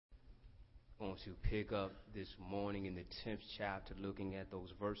want to pick up this morning in the 10th chapter, looking at those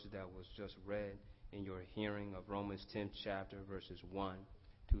verses that was just read in your hearing of Romans 10th chapter, verses 1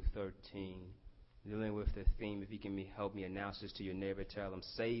 to 13, dealing with the theme. If you can help me announce this to your neighbor, tell them,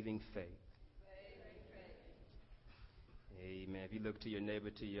 saving faith. Amen. If you look to your neighbor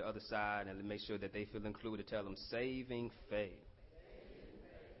to your other side and make sure that they feel included, tell them, saving faith.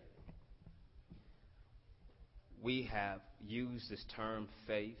 We have used this term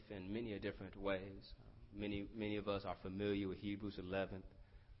faith in many different ways. Many of us are familiar with Hebrews 11th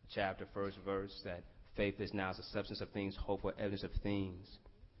chapter, first verse, that faith is now the substance of things hoped for, evidence of things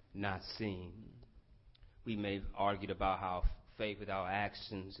not seen. We may have argued about how faith without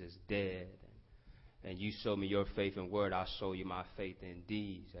actions is dead. And you show me your faith in word, I'll show you my faith in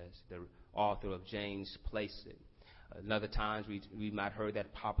deeds, as the author of James placed it. Another times we might have heard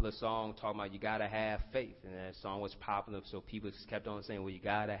that popular song talking about you got to have faith. And that song was popular, so people kept on saying, well, you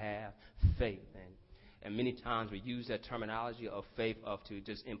got to have faith. And many times we use that terminology of faith to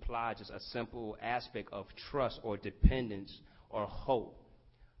just imply just a simple aspect of trust or dependence or hope.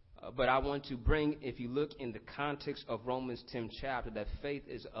 But I want to bring, if you look in the context of Romans 10th chapter, that faith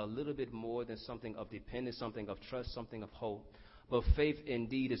is a little bit more than something of dependence, something of trust, something of hope. But faith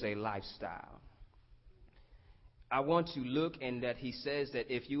indeed is a lifestyle. I want to look in that he says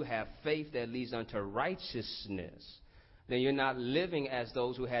that if you have faith that leads unto righteousness, then you're not living as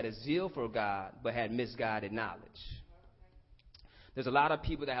those who had a zeal for God but had misguided knowledge. There's a lot of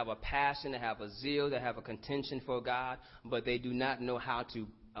people that have a passion, that have a zeal, that have a contention for God, but they do not know how to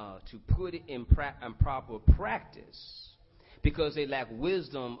put it in proper practice because they lack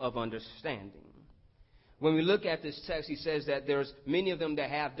wisdom of understanding. When we look at this text, he says that there's many of them that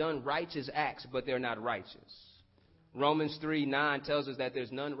have done righteous acts, but they're not righteous. Romans 3:9 tells us that there's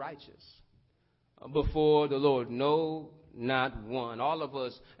none righteous before the Lord. No, not one. All of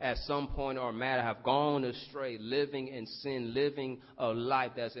us at some point or matter have gone astray, living in sin, living a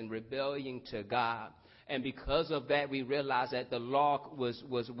life that's in rebellion to God. And because of that, we realize that the law was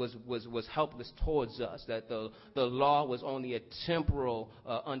helpless towards us, that the law was only a temporal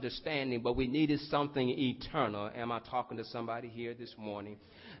understanding, but we needed something eternal. Am I talking to somebody here this morning?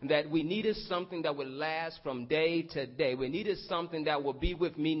 That we needed something that would last from day to day. We needed something that will be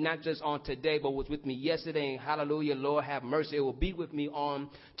with me not just on today, but was with me yesterday. And hallelujah, Lord, have mercy. It will be with me on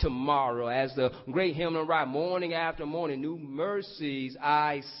tomorrow. As the great hymn write, morning after morning, new mercies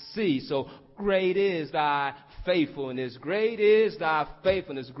I see. So great is thy faithfulness. Great is thy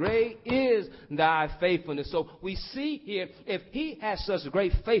faithfulness. Great is thy faithfulness. So we see here, if he has such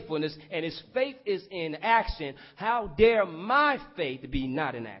great faithfulness and his faith is in action, how dare my faith be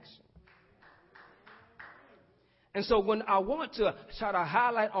not in action? And so when I want to try to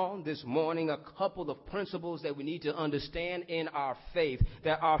highlight on this morning a couple of principles that we need to understand in our faith,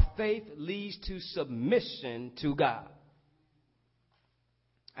 that our faith leads to submission to God.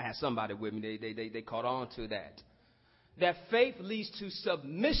 I had somebody with me, they caught on to that. That faith leads to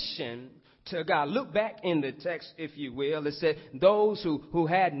submission to God. Look back in the text, if you will. It said those who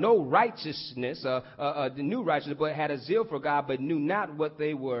had no righteousness, knew righteousness, but had a zeal for God, but knew not what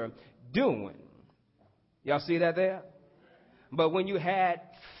they were doing. Y'all see that there? But when you had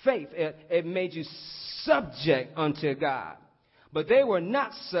faith, it made you subject unto God. But they were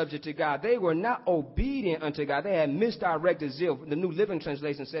not subject to God. They were not obedient unto God. They had misdirected zeal. The New Living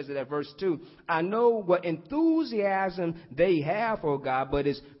Translation says it at verse 2. I know what enthusiasm they have for God, but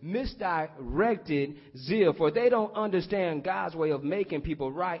it's misdirected zeal. For they don't understand God's way of making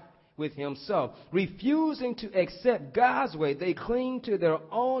people right with himself. Refusing to accept God's way, they cling to their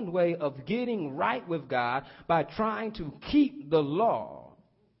own way of getting right with God by trying to keep the law.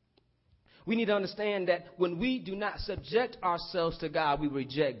 We need to understand that when we do not subject ourselves to God, we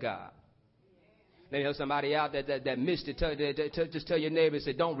reject God. Let me help somebody out that missed it. Just tell your neighbor,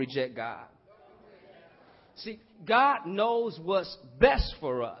 say, don't reject God. See, God knows what's best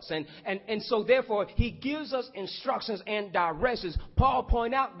for us. And so therefore, he gives us instructions and directions. Paul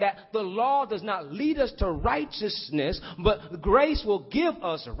pointed out that the law does not lead us to righteousness, but grace will give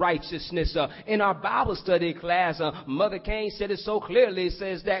us righteousness. In our Bible study class, Mother Cain said it so clearly. It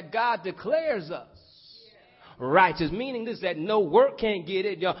says that God declares us righteous, meaning this, that no work can get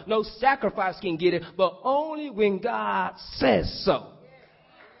it, no sacrifice can get it, but only when God says so.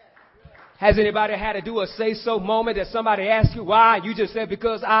 Has anybody had to do a say so moment that somebody asked you why? You just said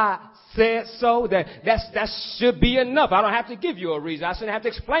because I said so. That should be enough. I don't have to give you a reason. I shouldn't have to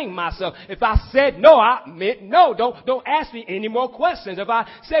explain myself. If I said no, I meant no. Don't ask me any more questions. If I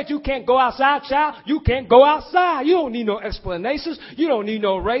said you can't go outside, child, you can't go outside. You don't need no explanations. You don't need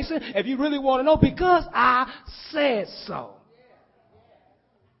no reason. If you really want to know, because I said so.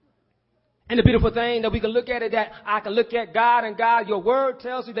 And the beautiful thing that we can look at it, that I can look at God, and God, your word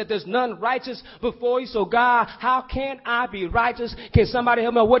tells you that there's none righteous before you. So God, how can I be righteous? Can somebody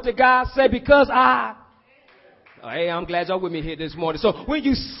help me? What did God say? Because hey, I'm glad y'all with me here this morning. So when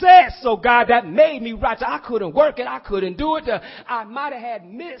you said so, God, that made me righteous. I couldn't work it. I couldn't do it. I might have had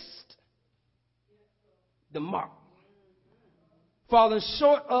missed the mark, falling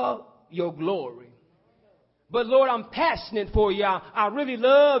short of your glory. But Lord, I'm passionate for you. I really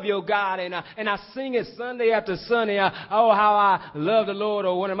love your God, and I sing it Sunday after Sunday. Oh, how I love the Lord.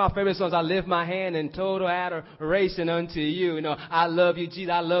 Or one of my favorite songs, I lift my hand in total adoration unto you. You know, I love you, Jesus.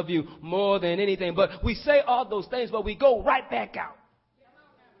 I love you more than anything. But we say all those things, but we go right back out.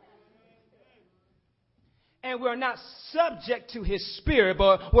 And we're not subject to his spirit,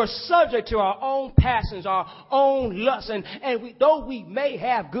 but we're subject to our own passions, our own lusts. And though we may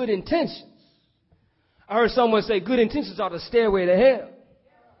have good intentions, I heard someone say good intentions are the stairway to hell.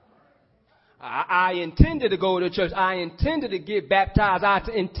 I intended to go to church. I intended to get baptized. I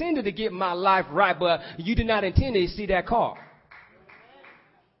intended to get my life right, but you did not intend to see that car.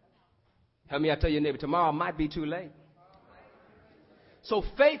 Help me, I tell your neighbor, tomorrow might be too late. So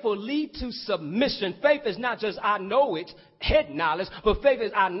faith will lead to submission. Faith is not just I know it, head knowledge, but faith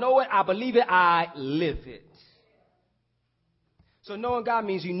is I know it, I believe it, I live it. So knowing God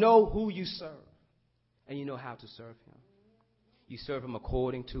means you know who you serve. And you know how to serve him. You serve him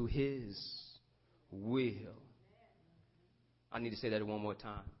according to his will. I need to say that one more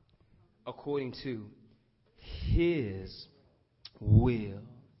time. According to his will.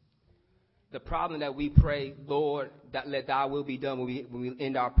 The problem that we pray, Lord, that let thy will be done when we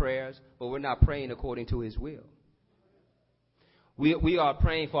end our prayers, but we're not praying according to his will. We are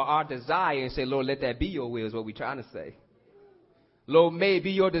praying for our desire and say, Lord, let that be your will is what we're trying to say. Lord, may it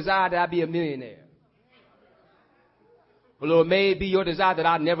be your desire that I be a millionaire. Lord, may it be your desire that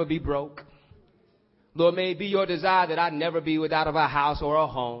I never be broke. Lord, may it be your desire that I never be without of a house or a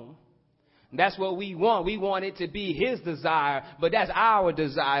home. That's what we want. We want it to be his desire, but that's our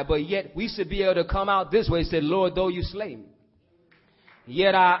desire. But yet we should be able to come out this way and say, Lord, though you slay me,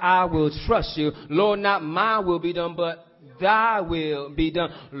 yet I will trust you. Lord, not my will be done, but thy will be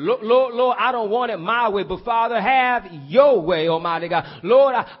done. Lord, I don't want it my way, but Father, have your way, Almighty God.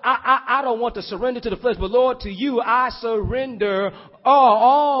 Lord, I don't want to surrender to the flesh, but Lord, to you I surrender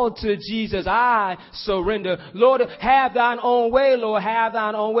all to Jesus. I surrender. Lord, have thine own way, Lord, have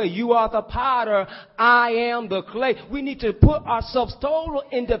thine own way. You are the potter, I am the clay. We need to put ourselves total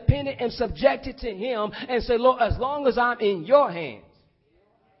independent and subjected to him and say, Lord, as long as I'm in your hands,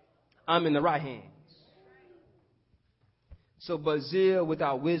 I'm in the right hands. So, but zeal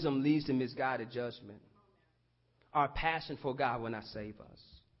without wisdom leads to misguided judgment. Our passion for God will not save us.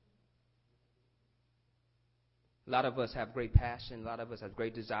 A lot of us have great passion. A lot of us have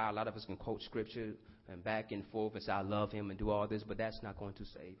great desire. A lot of us can quote scripture and back and forth and say, I love him and do all this, but that's not going to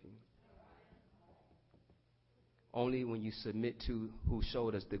save you. Only when you submit to who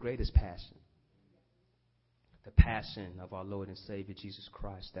showed us the greatest passion, the passion of our Lord and Savior, Jesus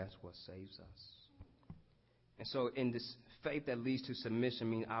Christ, that's what saves us. And so in this faith that leads to submission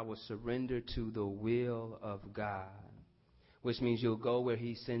means I will surrender to the will of God, which means you'll go where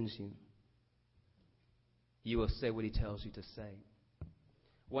he sends you. You will say what he tells you to say.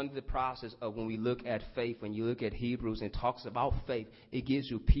 One of the process of when we look at faith, when you look at Hebrews and talks about faith, it gives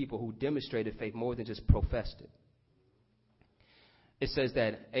you people who demonstrated faith more than just professed it. It says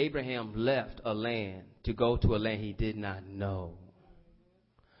that Abraham left a land to go to a land he did not know.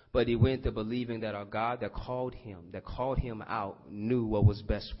 But he went to believing that our God that called him out, knew what was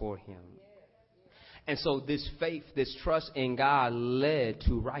best for him. And so this faith, this trust in God led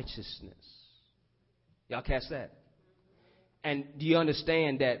to righteousness. Y'all catch that? And do you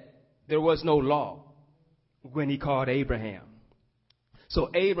understand that there was no law when he called Abraham? So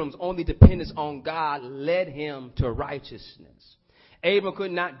Abram's only dependence on God led him to righteousness. Abram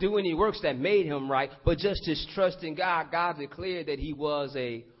could not do any works that made him right, but just his trust in God, God declared that he was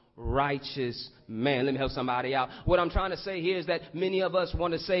a righteous man. Let me help somebody out. What I'm trying to say here is that many of us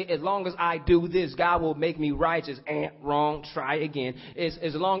want to say, as long as I do this, God will make me righteous. And wrong, try again. It's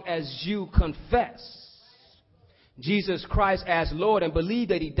as long as you confess Jesus Christ as Lord and believe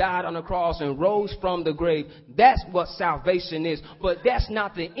that he died on the cross and rose from the grave. That's what salvation is. But that's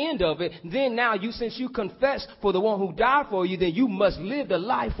not the end of it. Then now since you confess for the one who died for you, then you must live the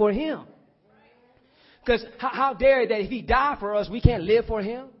life for him. Because how dare it that if he died for us, we can't live for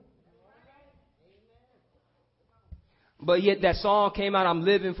him? But yet that song came out, I'm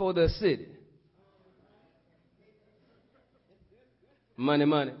living for the city. Money,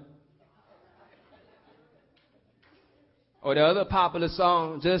 money. Or the other popular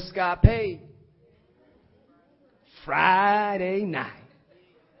song, Just Got Paid. Friday night.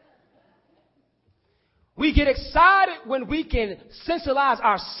 We get excited when we can sensualize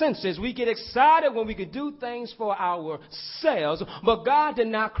our senses. We get excited when we can do things for ourselves. But God did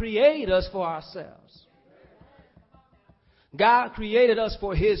not create us for ourselves. God created us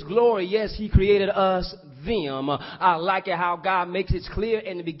for His glory. Yes, He created us them. I like it how God makes it clear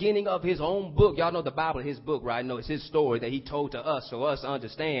in the beginning of His own book. Y'all know the Bible, His book, right? No, it's His story that He told to us for us to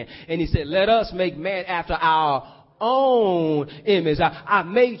understand. And He said, let us make man after our own image. I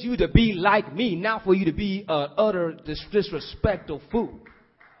made you to be like me, not for you to be utter disrespectful fool.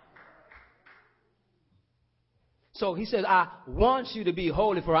 So He says, I want you to be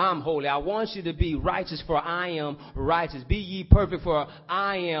holy, for I'm holy. I want you to be righteous, for I am righteous. Be ye perfect, for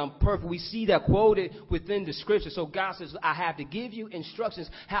I am perfect. We see that quoted within the scripture. So God says, I have to give you instructions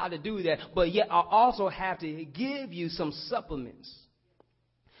how to do that, but yet I also have to give you some supplements.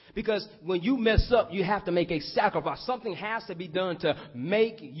 Because when you mess up, you have to make a sacrifice. Something has to be done to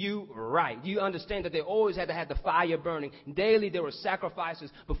make you right. You understand that they always had to have the fire burning. Daily there were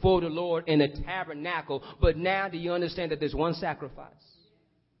sacrifices before the Lord in the tabernacle. But now do you understand that there's one sacrifice?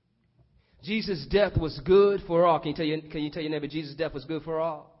 Jesus' death was good for all. Can you tell your neighbor Jesus' death was good for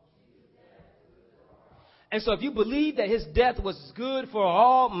all? And so if you believe that His death was good for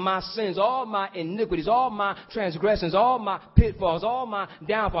all my sins, all my iniquities, all my transgressions, all my pitfalls, all my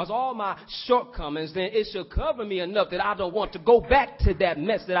downfalls, all my shortcomings, then it should cover me enough that I don't want to go back to that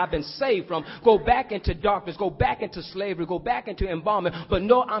mess that I've been saved from, go back into darkness, go back into slavery, go back into embalming. But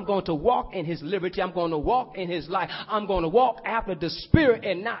no, I'm going to walk in His liberty. I'm going to walk in His light. I'm going to walk after the Spirit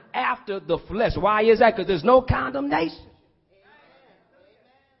and not after the flesh. Why is that? Because there's no condemnation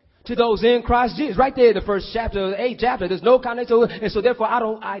to those in Christ Jesus. Right there, the first chapter, the 8th chapter, there's no condemnation. And so therefore,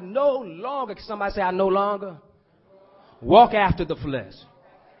 I no longer, can somebody say, I no longer walk after the flesh.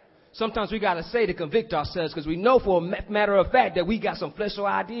 Sometimes we got to say to convict ourselves because we know for a matter of fact that we got some fleshly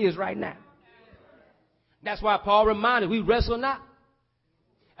ideas right now. That's why Paul reminded we wrestle not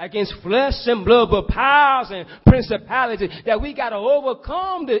against flesh and blood, but powers and principalities, that we got to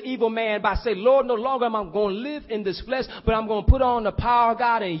overcome the evil man by saying, Lord, no longer am I going to live in this flesh, but I'm going to put on the power of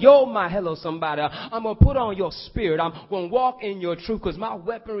God and hello somebody. I'm going to put on your spirit. I'm going to walk in your truth because my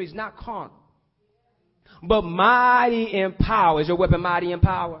weaponry is not carnal, but mighty in power. Is your weapon mighty in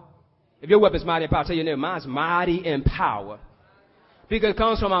power? If your weapon's mighty in power, tell your neighbor, mine's mighty in power. Because it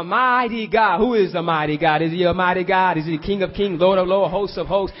comes from a mighty God. Who is the mighty God? Is He a mighty God? Is He the King of kings, Lord of lords, host of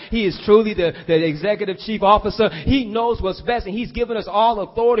hosts? He is truly the executive chief officer. He knows what's best, and He's given us all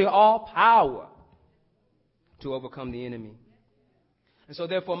authority, all power to overcome the enemy. And so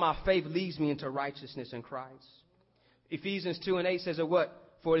therefore my faith leads me into righteousness in Christ. Ephesians 2:8 says that what?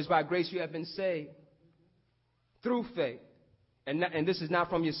 For it is by grace you have been saved through faith. And this is not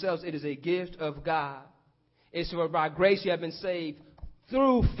from yourselves. It is a gift of God. It's for by grace you have been saved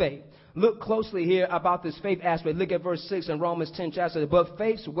through faith. Look closely here about this faith aspect. Look at verse 6 in Romans 10 chapter. But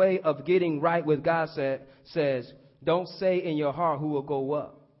faith's way of getting right with God says, don't say in your heart who will go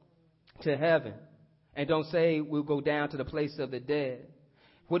up to heaven. And don't say we'll go down to the place of the dead.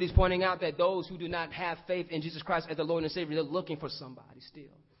 What he's pointing out that those who do not have faith in Jesus Christ as the Lord and Savior, they're looking for somebody still.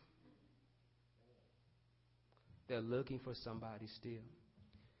 They're looking for somebody still.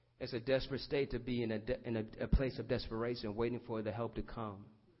 It's a desperate state to be in a place of desperation, waiting for the help to come,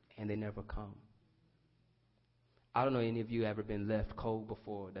 and they never come. I don't know any of you ever been left cold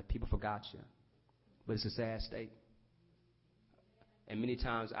before, that people forgot you, but it's a sad state. And many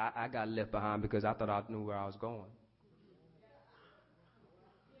times I got left behind because I thought I knew where I was going.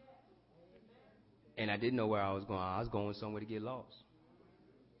 And I didn't know where I was going. I was going somewhere to get lost.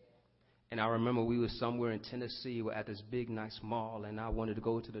 And I remember we were somewhere in Tennessee at this big, nice mall, and I wanted to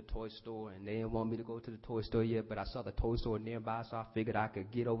go to the toy store, and they didn't want me to go to the toy store yet, but I saw the toy store nearby, so I figured I could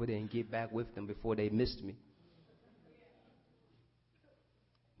get over there and get back with them before they missed me.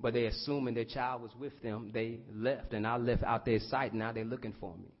 But they assuming their child was with them, they left, and I left out their sight, and now they're looking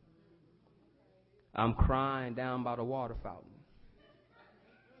for me. I'm crying down by the water fountain.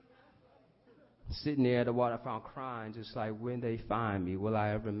 Sitting there at the water fountain crying, just like, when they find me, will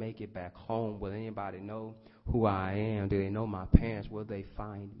I ever make it back home? Will anybody know who I am? Do they know my parents? Will they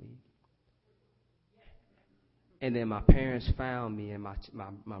find me? And then my parents found me, and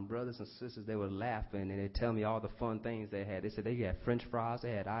my brothers and sisters, they were laughing, and they tell me all the fun things they had. They said they had French fries,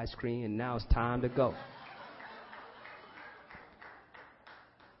 they had ice cream, and now it's time to go.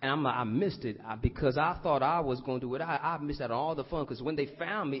 And I missed it because I thought I was going to do it. I missed out on all the fun because when they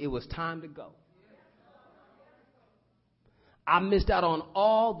found me, it was time to go. I missed out on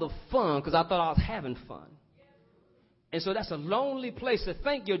all the fun because I thought I was having fun. And so that's a lonely place to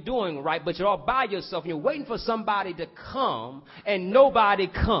think you're doing right, but you're all by yourself and you're waiting for somebody to come and nobody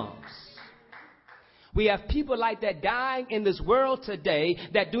comes. We have people like that dying in this world today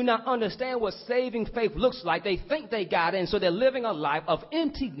that do not understand what saving faith looks like. They think they got it, and so they're living a life of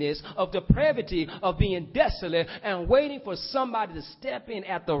emptiness, of depravity, of being desolate, and waiting for somebody to step in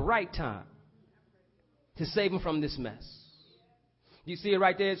at the right time to save them from this mess. You see it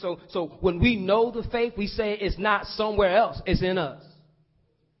right there? So when we know the faith, we say it's not somewhere else. It's in us.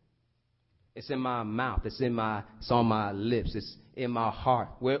 It's in my mouth. It's on my lips. It's in my heart.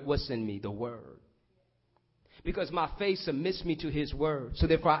 What's in me? The Word. Because my faith submits me to His Word. So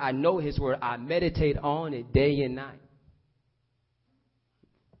therefore I know His Word. I meditate on it day and night.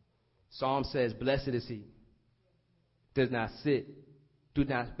 Psalm says, blessed is he. Does not sit. Do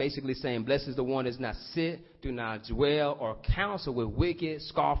not, basically saying, blessed is the one that does not sit, do not dwell or counsel with wicked,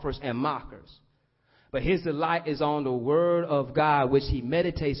 scoffers, and mockers. But his delight is on the word of God, which he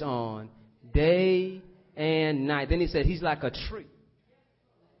meditates on day and night. Then he said he's like a tree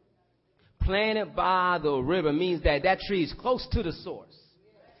planted by the river. Means that tree is close to the source.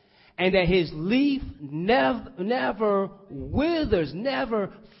 And that his leaf never withers,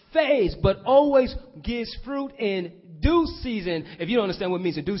 never fades, but always gives fruit in due season. If you don't understand what it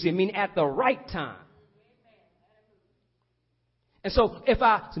means in due season, it means at the right time. And so if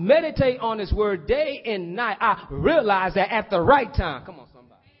I meditate on this word day and night, I realize that at the right time, come on somebody,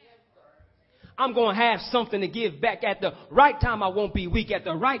 I'm going to have something to give back. At the right time, I won't be weak. At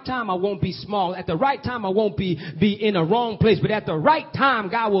the right time, I won't be small. At the right time, I won't be in a wrong place. But at the right time,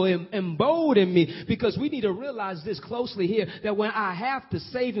 God will embolden me, because we need to realize this closely here, that when I have the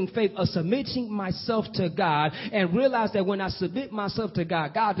saving faith of submitting myself to God, and realize that when I submit myself to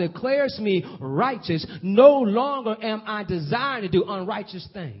God, God declares me righteous. No longer am I desiring to do unrighteous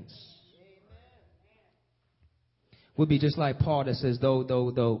things. Would be just like Paul that says,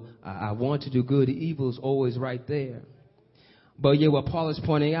 though I want to do good, the evil is always right there. But yeah, what Paul is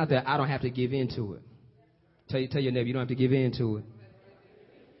pointing out, that I don't have to give in to it. Tell your neighbor, you don't have to give in to it.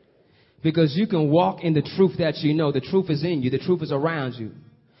 Because you can walk in the truth that you know. The truth is in you. The truth is around you.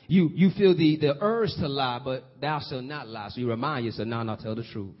 You feel the urge to lie, but thou shalt not lie. So you remind yourself, no, tell the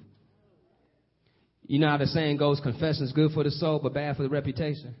truth. You know how the saying goes, confession is good for the soul, but bad for the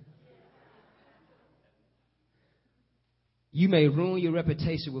reputation. You may ruin your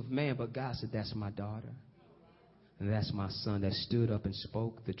reputation with man, but God said, that's my daughter. And that's my son that stood up and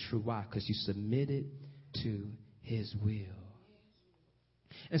spoke the truth. Why? Because you submitted to his will.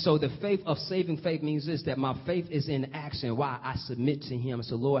 And so the faith of saving faith means this, that my faith is in action. Why? I submit to him.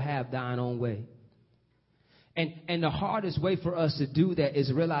 So Lord, have thine own way. And the hardest way for us to do that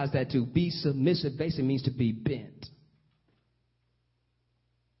is realize that to be submissive basically means to be bent.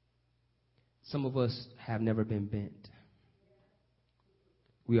 Some of us have never been bent.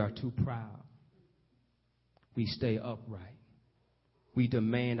 We are too proud. We stay upright. We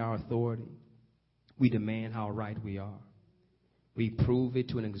demand our authority. We demand how right we are. We prove it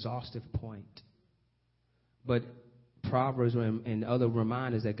to an exhaustive point. But Proverbs and other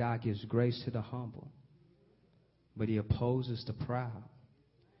reminders that God gives grace to the humble, but he opposes the proud.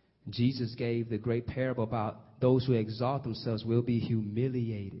 Jesus gave the great parable about those who exalt themselves will be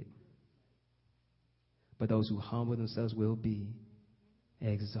humiliated, but those who humble themselves will be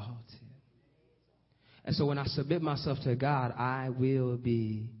exalted. And so when I submit myself to God, I will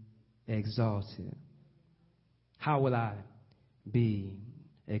be exalted. How will I be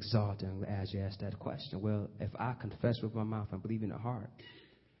exalted? As you ask that question, well, if I confess with my mouth and believe in the heart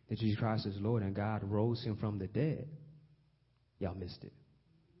that Jesus Christ is Lord and God rose him from the dead, y'all missed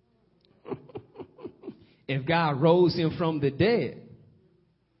it. If God rose him from the dead,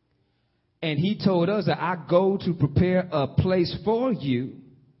 and he told us that I go to prepare a place for you,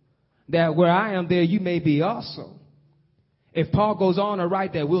 that where I am there you may be also. If Paul goes on to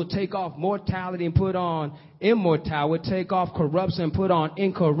write that we'll take off mortality and put on immortality, we'll take off corruption and put on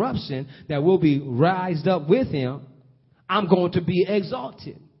incorruption, that we'll be raised up with him, I'm going to be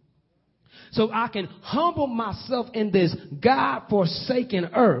exalted. So I can humble myself in this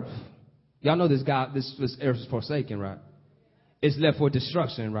God-forsaken earth. Y'all know this earth is forsaken, right? It's left for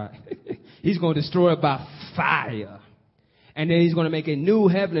destruction, right? He's going to destroy it by fire. And then he's going to make a new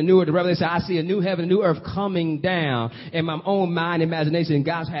heaven, a new earth. The Revelation says, I see a new heaven, a new earth coming down. In my own mind, imagination,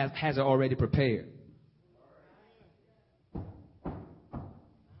 God has it already prepared.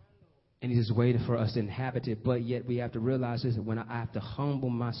 And he's just waiting for us to inhabit it. But yet we have to realize this, that when I have to humble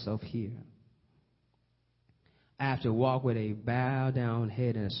myself here, I have to walk with a bowed down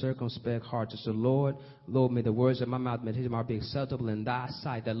head and a circumspect heart. Just the Lord, may the words of my mouth, meditation of my heart be acceptable in thy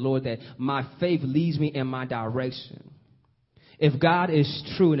sight. That, Lord, that my faith leads me in my direction. If God is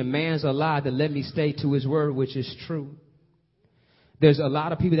true and a man's a lie, then let me stay to his word, which is true. There's a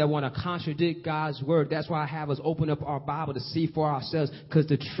lot of people that want to contradict God's word. That's why I have us open up our Bible to see for ourselves, because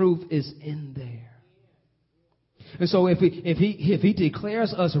the truth is in there. And so if he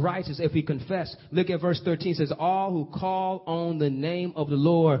declares us righteous, if we confess, look at verse 13, it says, all who call on the name of the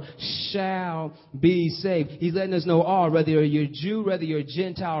Lord shall be saved. He's letting us know all, whether you're a Jew, whether you're a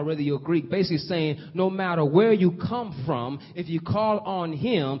Gentile, whether you're Greek, basically saying no matter where you come from, if you call on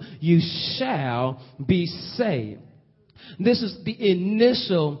him, you shall be saved. This is the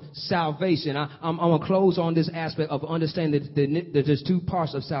initial salvation. I'm going to close on this aspect of understanding that there's two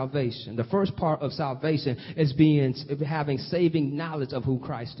parts of salvation. The first part of salvation is having saving knowledge of who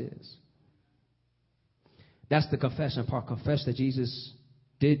Christ is. That's the confession part. Confess that Jesus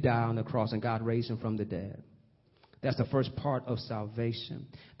did die on the cross and God raised him from the dead. That's the first part of salvation.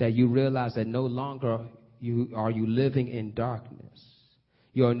 That you realize that no longer are you living in darkness.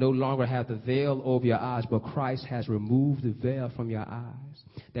 You no longer have the veil over your eyes, but Christ has removed the veil from your eyes,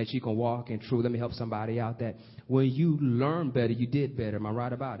 that you can walk in truth. Let me help somebody out, that when you learn better, you did better. Am I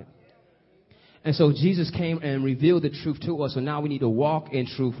right about it? And so Jesus came and revealed the truth to us. So now we need to walk in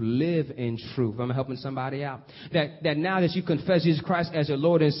truth, live in truth. I'm helping somebody out. That now that you confess Jesus Christ as your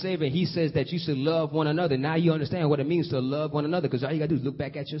Lord and Savior, he says that you should love one another. Now you understand what it means to love one another, because all you got to do is look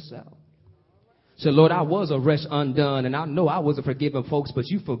back at yourself. So, Lord, I was a wretch undone, and I know I wasn't forgiving folks, but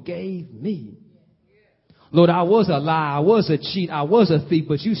you forgave me. Lord, I was a lie, I was a cheat, I was a thief,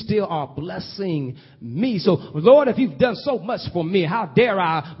 but you still are blessing me. So, Lord, if you've done so much for me, how dare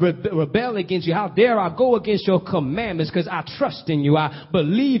I rebel against you? How dare I go against your commandments? Because I trust in you, I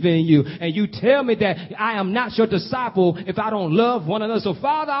believe in you, and you tell me that I am not your disciple if I don't love one another. So,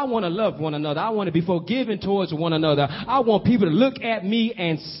 Father, I want to love one another. I want to be forgiving towards one another. I want people to look at me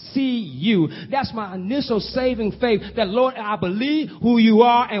and see you. That's my initial saving faith, that, Lord, I believe who you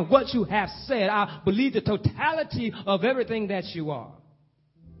are and what you have said. I believe the totality of everything that you are.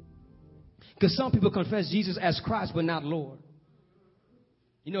 Because some people confess Jesus as Christ, but not Lord.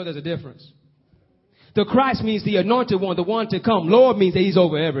 You know there's a difference. The Christ means the anointed one, the one to come. Lord means that he's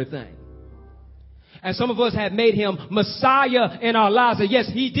over everything. And some of us have made him Messiah in our lives. And yes,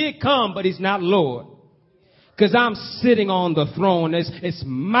 he did come, but he's not Lord. Because I'm sitting on the throne. It's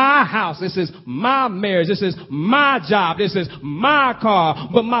my house. This is my marriage. This is my job. This is my car.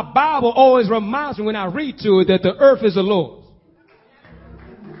 But my Bible always reminds me when I read to it that the earth is the Lord's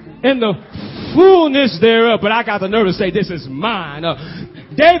and the fullness thereof. But I got the nerve to say this is mine.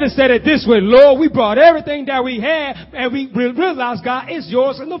 David said it this way, Lord, we brought everything that we had and we realized, God, it's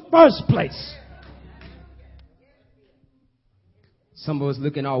yours in the first place. Some of us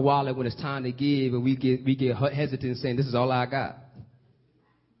look in our wallet when it's time to give, and we get hesitant saying, this is all I got.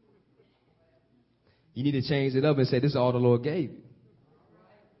 You need to change it up and say, this is all the Lord gave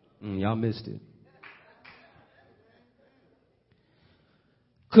you. Y'all missed it.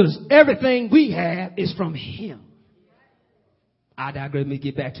 Because everything we have is from him. I digress. Let me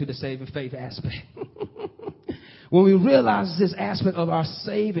get back to the saving faith aspect. When we realize this aspect of our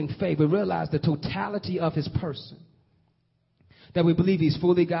saving faith, we realize the totality of his person. That we believe he's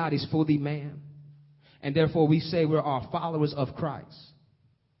fully God, he's fully man. And therefore we say we are followers of Christ.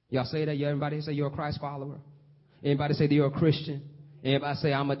 Y'all say that? Everybody say you're a Christ follower? Anybody say that you're a Christian? Anybody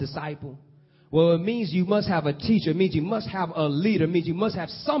say I'm a disciple? Well, it means you must have a teacher. It means you must have a leader. It means you must have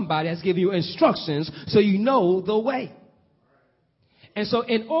somebody that's giving you instructions so you know the way. And so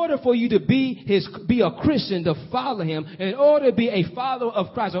in order for you to be a Christian, to follow him, in order to be a follower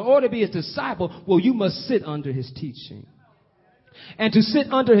of Christ, in order to be his disciple, well, you must sit under his teaching. And to sit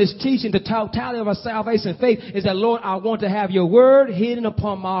under his teaching, the totality of our salvation faith is that, Lord, I want to have your word hidden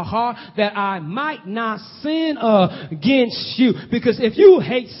upon my heart that I might not sin against you. Because if you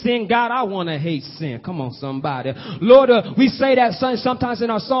hate sin, God, I want to hate sin. Come on, somebody. Lord, we say that sometimes in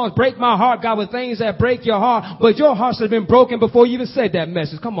our songs, break my heart, God, with things that break your heart. But your heart should have been broken before you even said that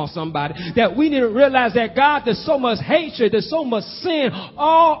message. Come on, somebody. That we need to realize that, God, there's so much hatred, there's so much sin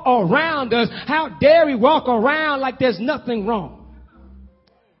all around us. How dare we walk around like there's nothing wrong?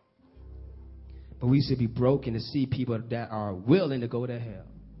 But we should be broken to see people that are willing to go to hell.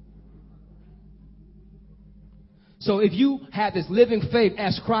 So if you have this living faith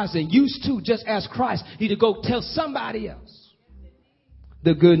as Christ, and you too, just as Christ, need to go tell somebody else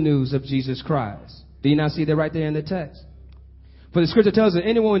the good news of Jesus Christ. Do you not see that right there in the text? For the scripture tells us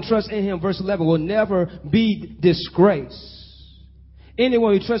anyone who trusts in him, verse 11, will never be disgraced.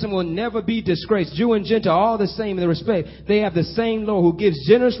 Anyone who trusts him will never be disgraced. Jew and Gentile, all the same in the respect. They have the same Lord who gives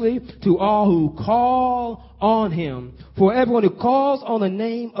generously to all who call on him. For everyone who calls on the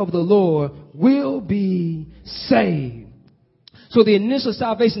name of the Lord will be saved. So the initial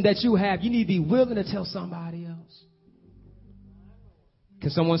salvation that you have, you need to be willing to tell somebody else. Can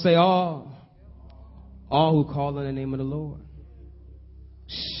someone say all who call on the name of the Lord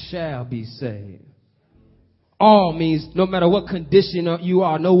shall be saved? All means no matter what condition you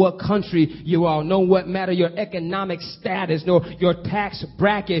are, know what country you are, no what matter your economic status, nor your tax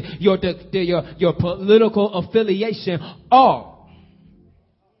bracket, your political affiliation, all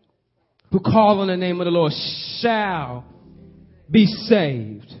who call on the name of the Lord shall be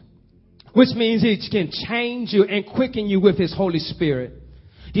saved. Which means it can change you and quicken you with his Holy Spirit.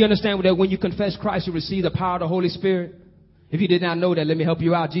 Do you understand that when you confess Christ, you receive the power of the Holy Spirit? If you did not know that, let me help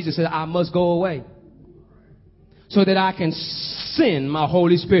you out. Jesus said, I must go away so that I can send my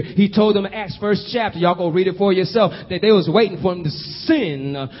Holy Spirit. He told them in Acts 1st chapter, y'all go read it for yourself, that they was waiting for him to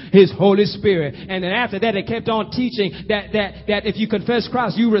send his Holy Spirit. And then after that, they kept on teaching that if you confess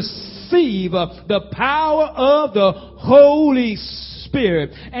Christ, you receive the power of the Holy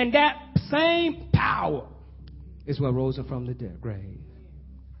Spirit. And that same power is what rose him from the grave.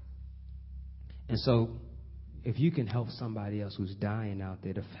 And so, if you can help somebody else who's dying out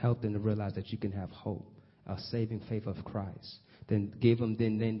there, to help them to realize that you can have hope, a saving faith of Christ, then give them,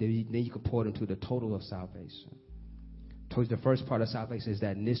 then you can pour them to the total of salvation. Towards the first part of salvation is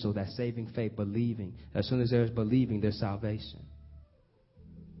that initial, that saving faith, believing. As soon as there's believing, there's salvation.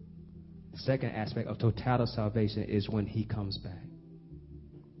 The second aspect of total salvation is when he comes back.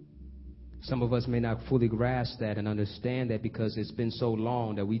 Some of us may not fully grasp that and understand that because it's been so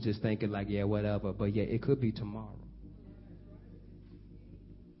long that we just think it like, yeah, whatever. But yeah, it could be tomorrow.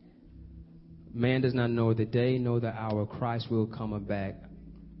 Man does not know the day nor the hour Christ will come back.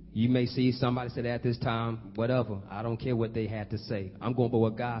 You may see somebody say at this time, whatever. I don't care what they had to say. I'm going by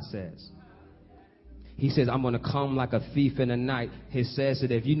what God says. He says, I'm going to come like a thief in the night. He says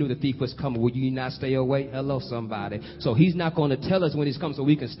that if you knew the thief was coming, would you not stay awake? Hello, somebody. So he's not going to tell us when he's coming so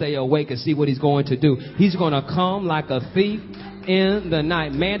we can stay awake and see what he's going to do. He's going to come like a thief in the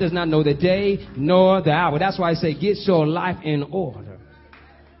night. Man does not know the day nor the hour. That's why I say, get your life in order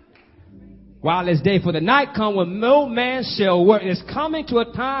while it's day. For the night come when no man shall work. It's coming to a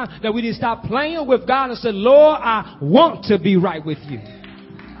time that we need to stop playing with God and say, Lord, I want to be right with you.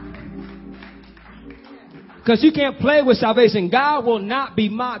 Because you can't play with salvation. God will not be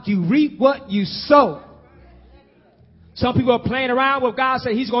mocked. You reap what you sow. Some people are playing around with God,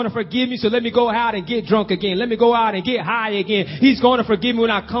 say he's going to forgive me, so let me go out and get drunk again. Let me go out and get high again. He's going to forgive me when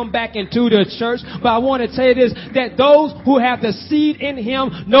I come back into the church. But I want to tell you this, that those who have the seed in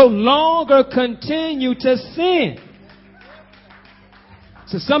him no longer continue to sin.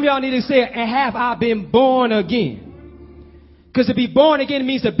 So some of y'all need to say, and have I been born again? Because to be born again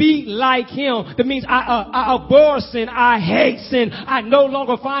means to be like him. That means I abhor sin. I hate sin. I no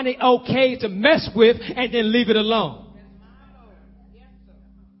longer find it okay to mess with and then leave it alone.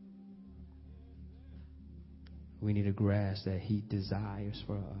 We need to grasp that he desires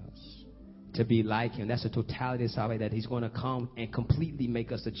for us to be like him. That's the totality of salvation, that he's going to come and completely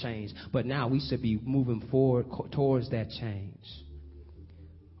make us a change. But now we should be moving forward towards that change.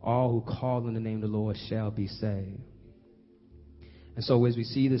 All who call on the name of the Lord shall be saved. And so as we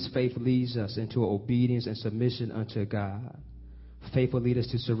see this, faith leads us into obedience and submission unto God. Faith will lead us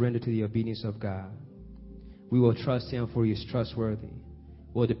to surrender to the obedience of God. We will trust him for he is trustworthy.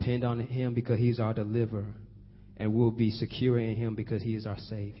 We'll depend on him because he's our deliverer. And we'll be secure in him because he is our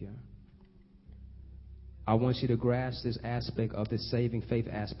Savior. I want you to grasp this aspect of this saving faith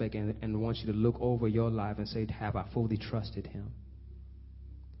aspect and want you to look over your life and say, have I fully trusted him?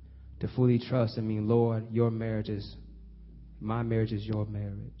 To fully trust, I mean, Lord, my marriage is your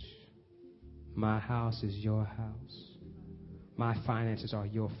marriage. My house is your house. My finances are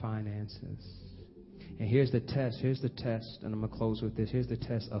your finances. And here's the test, and I'm going to close with this. Here's the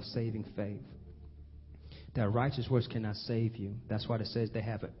test of saving faith. That righteous works cannot save you. That's why it says they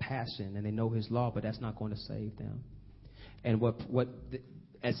have a passion and they know his law, but that's not going to save them. And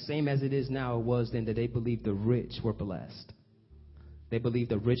as same as it is now, it was then that they believed the rich were blessed. They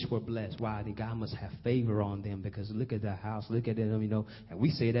believed the rich were blessed. Why? God must have favor on them because look at their house, look at them, and we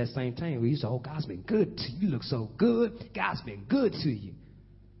say that same thing. We say, oh, God's been good to you. You look so good. God's been good to you.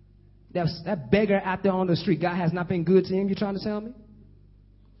 That beggar out there on the street, God has not been good to him, you trying to tell me?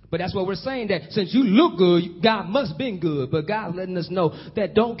 But that's what we're saying, that since you look good, God must have been good. But God's letting us know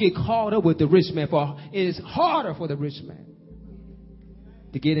that don't get caught up with the rich man, for it is harder for the rich man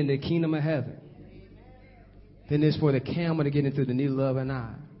to get into the kingdom of heaven than it is for the camel to get into the needle of an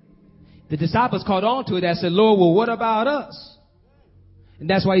eye. The disciples caught on to it and said, Lord, well, what about us? And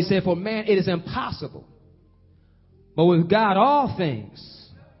that's why he said, for man, it is impossible. But with God, all things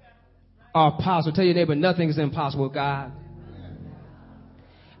are possible. Tell your neighbor, nothing is impossible with God.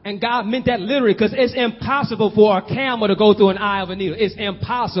 And God meant that literally, because it's impossible for a camel to go through an eye of a needle. It's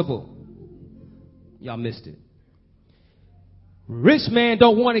impossible. Y'all missed it. Rich man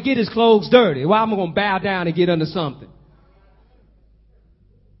don't want to get his clothes dirty. Why am I going to bow down and get under something?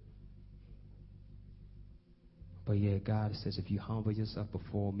 But yeah, God says, if you humble yourself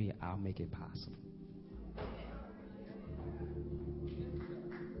before me, I'll make it possible.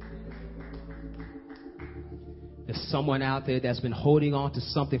 There's someone out there that's been holding on to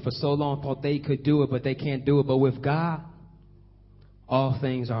something for so long, thought they could do it, but they can't do it. But with God, all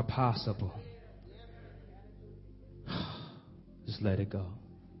things are possible. Just let it go.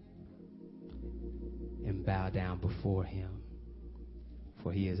 And bow down before him.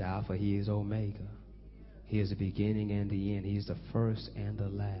 For he is Alpha, he is Omega. He is the beginning and the end. He is the first and the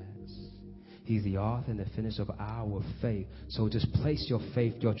last. He's the author and the finisher of our faith. So just place your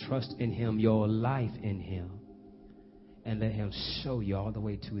faith, your trust in him, your life in him. And let him show you all the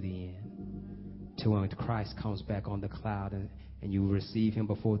way to the end. To when Christ comes back on the cloud and you receive him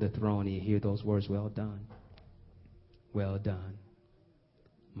before the throne and you hear those words, well done. Well done,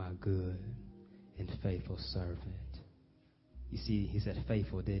 my good and faithful servant. You see, he said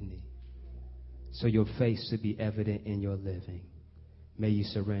faithful, didn't he? So your faith should be evident in your living. May you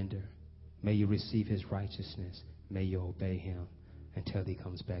surrender. May you receive his righteousness. May you obey him until he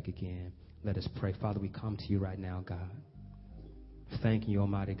comes back again. Let us pray. Father, we come to you right now, God. Thanking you,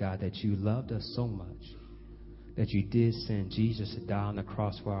 Almighty God, that you loved us so much that you did send Jesus to die on the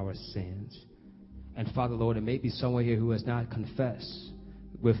cross for our sins. And Father, Lord, it may be someone here who has not confessed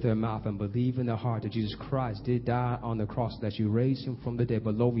with their mouth and believe in their heart that Jesus Christ did die on the cross, that you raised him from the dead.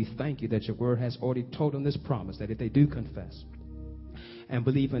 But Lord, we thank you that your word has already told them this promise, that if they do confess and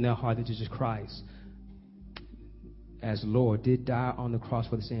believe in their heart that Jesus Christ as Lord did die on the cross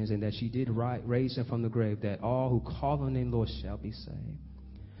for the sins, and that you did raise him from the grave, that all who call on the name Lord shall be saved.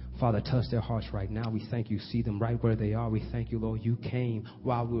 Father, touch their hearts right now. We thank you. See them right where they are. We thank you, Lord. You came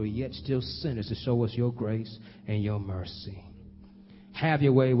while we were yet still sinners to show us your grace and your mercy. Have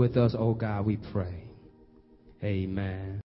your way with us, oh God, we pray. Amen.